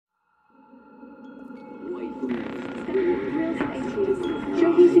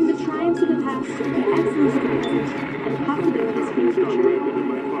to the past, the excellence of the present, and the possibilities for the future.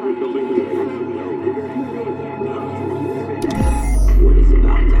 What is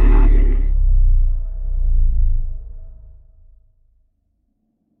about to happen?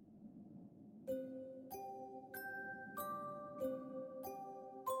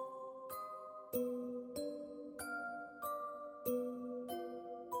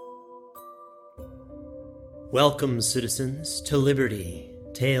 Welcome, citizens, to Liberty,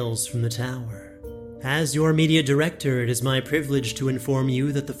 Tales from the Tower. As your media director, it is my privilege to inform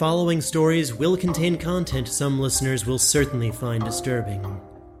you that the following stories will contain content some listeners will certainly find disturbing.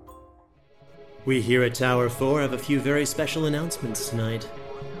 We here at Tower 4 have a few very special announcements tonight.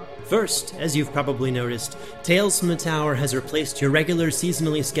 First, as you've probably noticed, Tales from the Tower has replaced your regular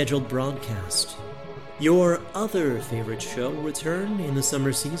seasonally scheduled broadcast. Your other favorite show will return in the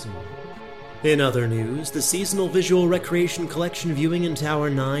summer season. In other news, the seasonal visual recreation collection viewing in Tower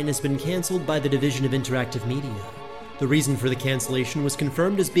 9 has been cancelled by the Division of Interactive Media. The reason for the cancellation was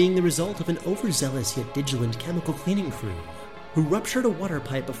confirmed as being the result of an overzealous yet vigilant chemical cleaning crew, who ruptured a water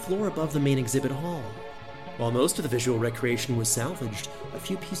pipe a floor above the main exhibit hall. While most of the visual recreation was salvaged, a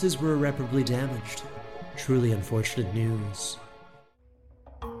few pieces were irreparably damaged. Truly unfortunate news.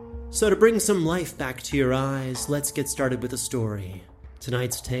 So to bring some life back to your eyes, let's get started with the story.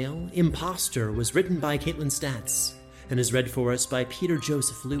 Tonight's tale, Impostor, was written by Caitlin Statz and is read for us by Peter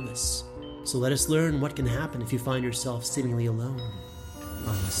Joseph Lewis. So let us learn what can happen if you find yourself seemingly alone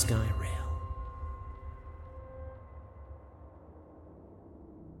on the sky rail.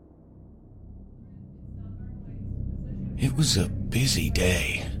 It was a busy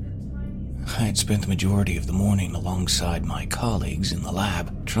day. I had spent the majority of the morning alongside my colleagues in the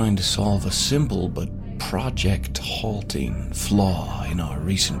lab, trying to solve a simple but project-halting flaw in our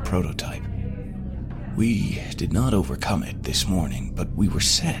recent prototype. We did not overcome it this morning, but we were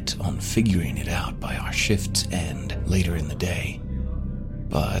set on figuring it out by our shift's end later in the day.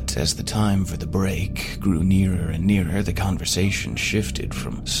 But as the time for the break grew nearer and nearer, the conversation shifted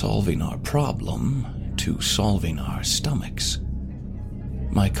from solving our problem to solving our stomachs.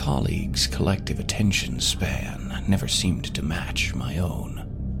 My colleagues' collective attention span never seemed to match my own.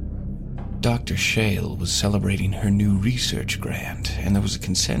 Dr. Shale was celebrating her new research grant, and there was a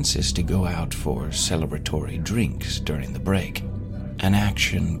consensus to go out for celebratory drinks during the break, an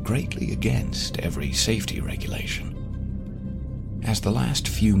action greatly against every safety regulation. As the last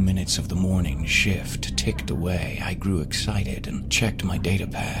few minutes of the morning shift ticked away, I grew excited and checked my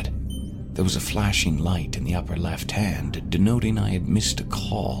datapad. There was a flashing light in the upper left hand, denoting I had missed a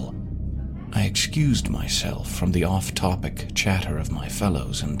call. I excused myself from the off-topic chatter of my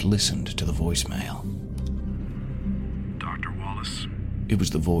fellows and listened to the voicemail. Dr. Wallace? It was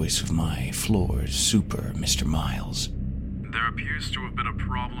the voice of my floor's super, Mr. Miles. There appears to have been a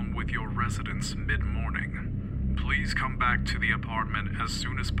problem with your residence mid-morning. Please come back to the apartment as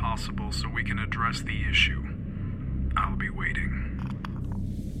soon as possible so we can address the issue. I'll be waiting.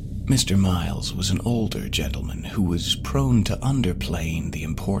 Mr. Miles was an older gentleman who was prone to underplaying the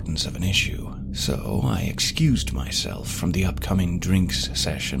importance of an issue, so I excused myself from the upcoming drinks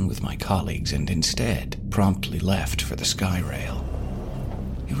session with my colleagues and instead promptly left for the sky rail.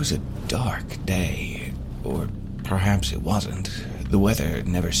 It was a dark day, or perhaps it wasn't. The weather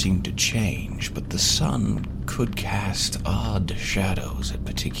never seemed to change, but the sun could cast odd shadows at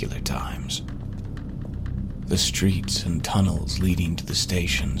particular times. The streets and tunnels leading to the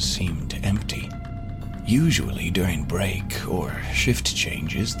station seemed empty. Usually during break or shift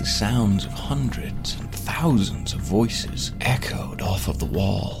changes, the sounds of hundreds and thousands of voices echoed off of the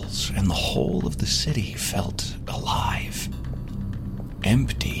walls, and the whole of the city felt alive.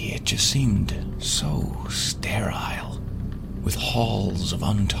 Empty, it just seemed so sterile, with halls of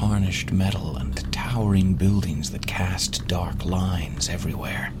untarnished metal and towering buildings that cast dark lines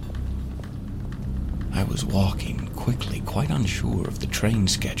everywhere. I was walking quickly, quite unsure of the train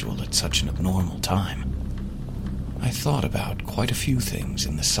schedule at such an abnormal time. I thought about quite a few things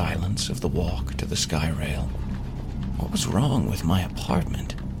in the silence of the walk to the sky rail. What was wrong with my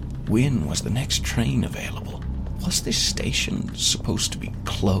apartment? When was the next train available? Was this station supposed to be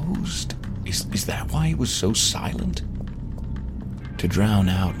closed? Is that why it was so silent? To drown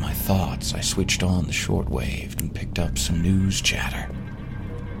out my thoughts, I switched on the shortwave and picked up some news chatter.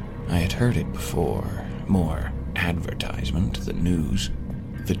 I had heard it before, more advertisement than news.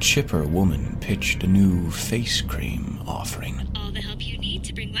 The chipper woman pitched a new face cream offering. All the help you need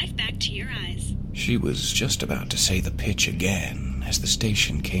to bring life back to your eyes. She was just about to say the pitch again as the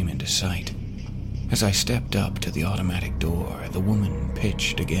station came into sight. As I stepped up to the automatic door, the woman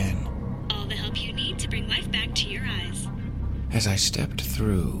pitched again. All the help you need to bring life back to your eyes. As I stepped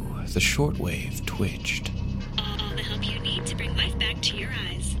through, the shortwave twitched. All the help you need to bring life back to your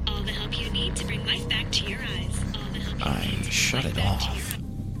eyes. All the help you need to bring life back to your eyes. All the help you I need to shut bring it life back to your off.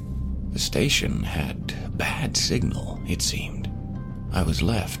 The station had bad signal, it seemed. I was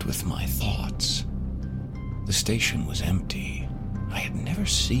left with my thoughts. The station was empty. I had never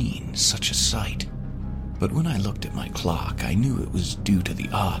seen such a sight. But when I looked at my clock, I knew it was due to the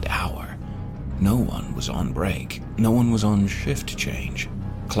odd hour. No one was on break. No one was on shift change.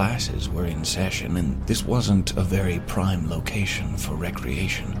 Classes were in session, and this wasn't a very prime location for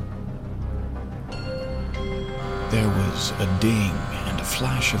recreation. There was a ding and a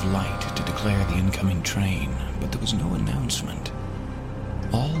flash of light to declare the incoming train, but there was no announcement.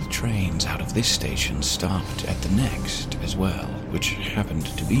 All trains out of this station stopped at the next as well, which happened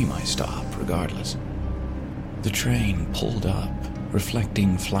to be my stop regardless. The train pulled up,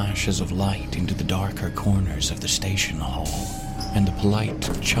 reflecting flashes of light into the darker corners of the station hall, and the polite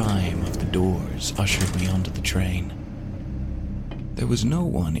chime of the doors ushered me onto the train. There was no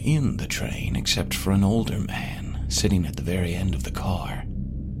one in the train except for an older man sitting at the very end of the car.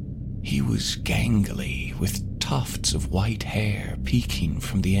 He was gangly, with tufts of white hair peeking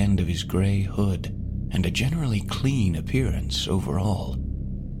from the end of his gray hood, and a generally clean appearance overall.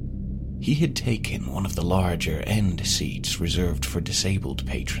 He had taken one of the larger end seats reserved for disabled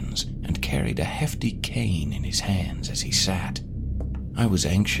patrons and carried a hefty cane in his hands as he sat. I was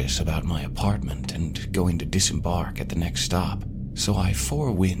anxious about my apartment and going to disembark at the next stop, so I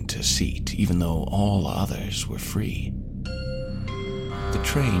forewent a seat even though all others were free. The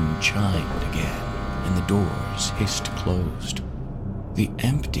train chimed again, and the doors hissed closed. The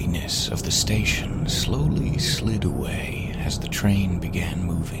emptiness of the station slowly slid away as the train began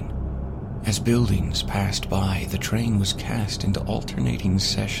moving. As buildings passed by, the train was cast into alternating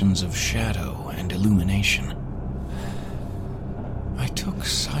sessions of shadow and illumination. I took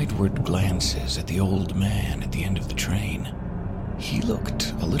sideward glances at the old man at the end of the train. He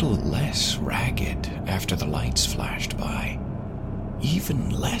looked a little less ragged after the lights flashed by. Even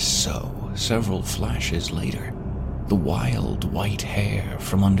less so several flashes later. The wild white hair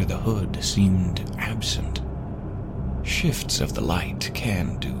from under the hood seemed absent. Shifts of the light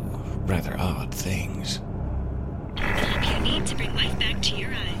can do rather odd things. You need to bring life back to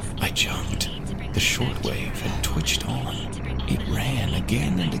your eyes. I jumped. The shortwave had twitched on. It ran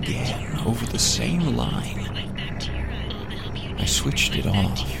again and again over the same line. I switched it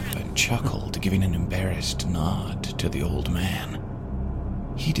off and chuckled, giving an embarrassed nod to the old man.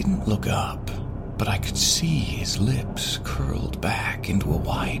 He didn't look up, but I could see his lips curled back into a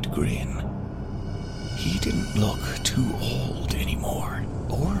wide grin. He didn't look too old anymore,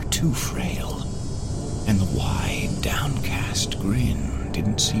 or too frail, and the wide, downcast grin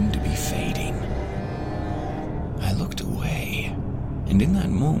didn't seem to be fading. I looked away, and in that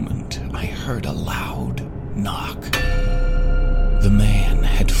moment I heard a loud knock. The man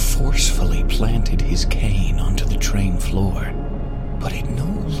had forcefully planted his cane onto the train floor, but it no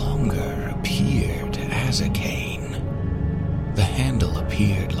longer appeared as a cane. The handle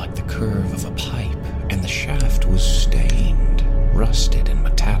appeared like the curve of a pipe, and the shaft was stained, rusted, and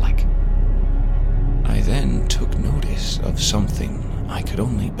metallic. I then took notice of something I could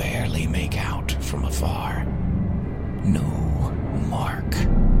only barely make out from afar. No mark.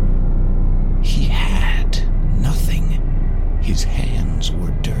 He had nothing. His hands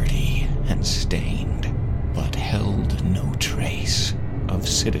were dirty and stained, but held no trace of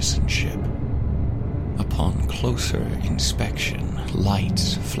citizenship. Upon closer inspection,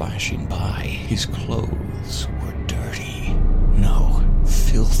 lights flashing by, his clothes were dirty, no,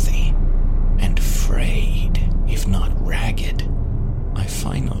 filthy, and frayed, if not ragged. I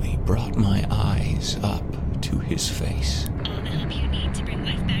finally brought my eyes up to his face. All the help you need to bring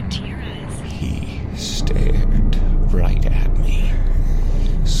life back to your eyes. He stared right at me,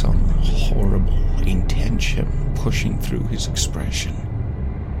 some horrible intention pushing through his expression.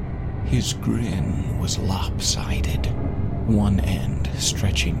 His grin was lopsided, one end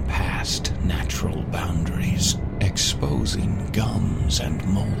stretching past natural boundaries, exposing gums and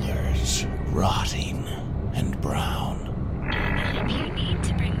molars, rotting and brown. All the help you need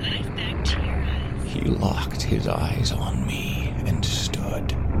to bring life back to your eyes. He locked his eyes on me and stood.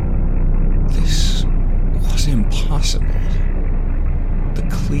 This was impossible. The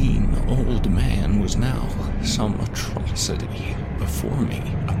clean old man was now some atrocity before me,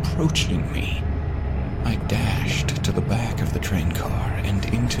 approaching me. I dashed to the back of the train car and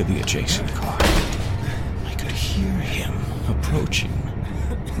into the adjacent car. I could hear him approaching.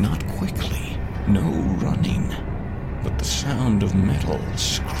 Not quickly, no running, but the sound of metal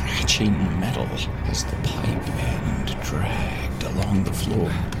scratching metal as the pipe end dragged along the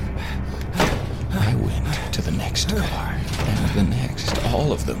floor. I went to the next car, and the next.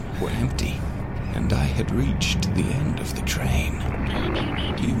 All of them were empty, and I had reached the end of the train.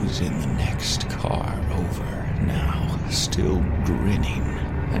 He was in the next car over now, still grinning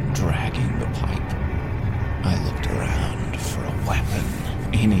and dragging the pipe. I looked around for a weapon,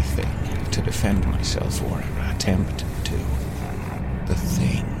 anything to defend myself or attempt to. The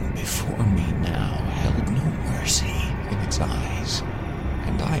thing before me now held no mercy in its eyes,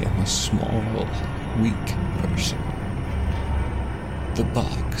 and I am a small, weak person. The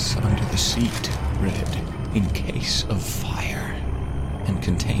box under the seat read, "In case of fire," and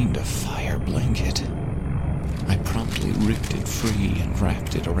contained a fire blanket. I promptly ripped it free and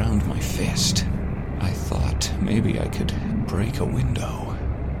wrapped it around my fist. I thought maybe I could break a window.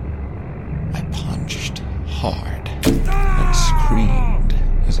 I punched hard and screamed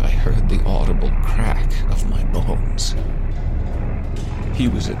as I heard the audible crack of my bones. He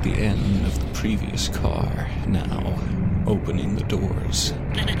was at the end of the previous car, now opening the doors.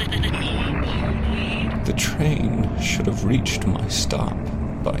 The train should have reached my stop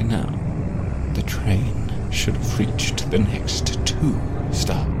by now. The train should have reached the next 2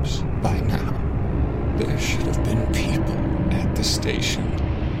 stops by now. There should have been people at the station.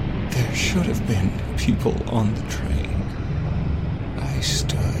 There should have been people on the train. I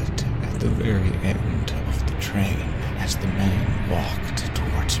stood at the very end of the train as the man walked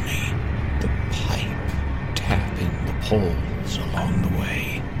towards me, the pipe tapping the poles along the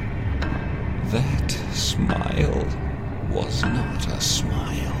way. That smile was not a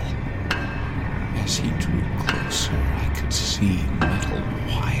smile. As he drew closer, I could see metal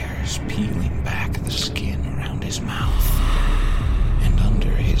wires peeling back the skin around his mouth. And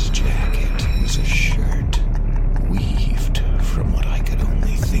under his jacket was a shirt weaved from what I could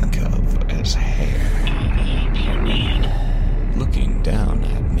only think of as hair. Looking down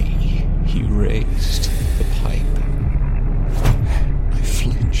at me, he raised the pipe. I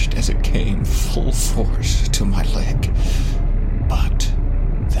flinched as it came full force to my leg, but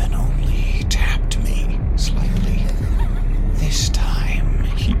then only he tapped me slightly. This time,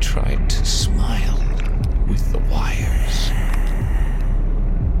 he tried to smile with the wires.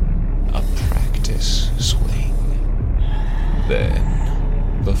 A practice swing.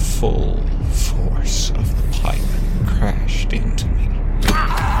 Then, the full force of the pipe crashed into me.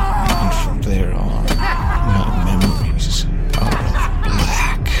 And from there on, my memories are of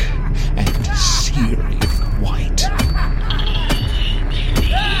black and searing white.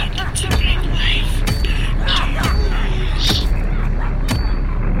 To bring life back to your eyes.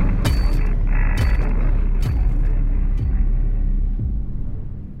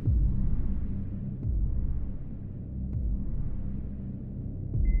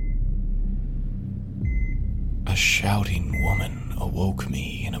 A shouting woman awoke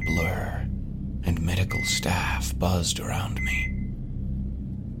me in a blur, and medical staff buzzed around me.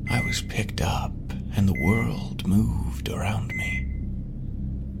 I was picked up, and the world moved around me.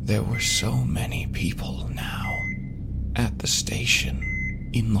 There were so many people now. At the station,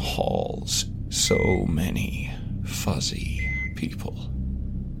 in the halls, so many fuzzy people.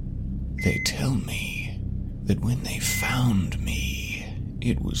 They tell me that when they found me,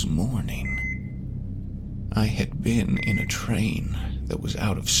 it was morning. I had been in a train that was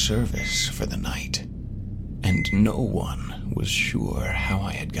out of service for the night, and no one was sure how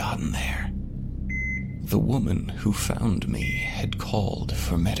I had gotten there. The woman who found me had called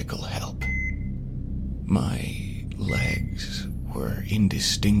for medical help. My legs were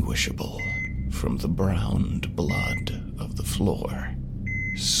indistinguishable from the browned blood of the floor,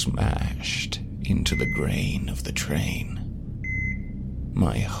 smashed into the grain of the train.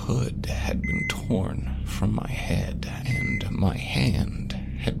 My hood had been torn from my head, and my hand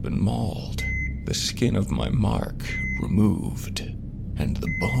had been mauled, the skin of my mark removed, and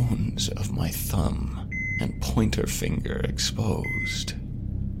the bones of my thumb and pointer finger exposed.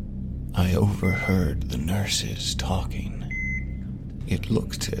 I overheard the nurses talking. It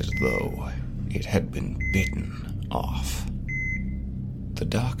looked as though it had been bitten off. The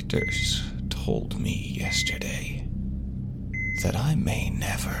doctors told me yesterday that I may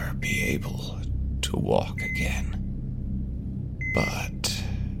never be able to walk again. But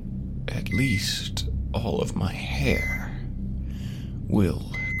at least all of my hair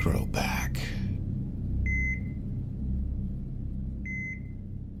will grow back.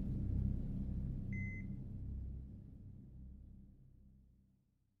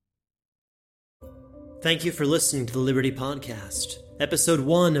 Thank you for listening to the Liberty Podcast. Episode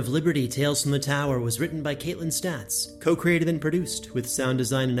 1 of Liberty Tales from the Tower was written by Caitlin Statz, co-created and produced, with sound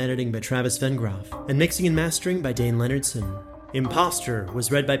design and editing by Travis Vengroff, and mixing and mastering by Dane Leonardson. Impostor was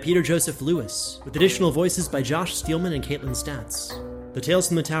read by Peter Joseph Lewis, with additional voices by Josh Steelman and Caitlin Statz. The Tales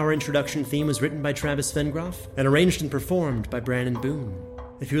from the Tower introduction theme was written by Travis Vengroff and arranged and performed by Brandon Boone.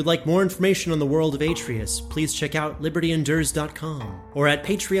 If you would like more information on the world of Atreus, please check out libertyendures.com or at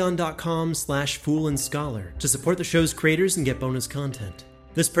patreon.com/foolandscholar to support the show's creators and get bonus content.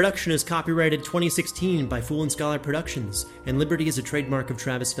 This production is copyrighted 2016 by Fool and Scholar Productions, and Liberty is a trademark of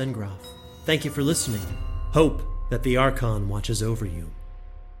Travis Vengroff. Thank you for listening. Hope that the Archon watches over you.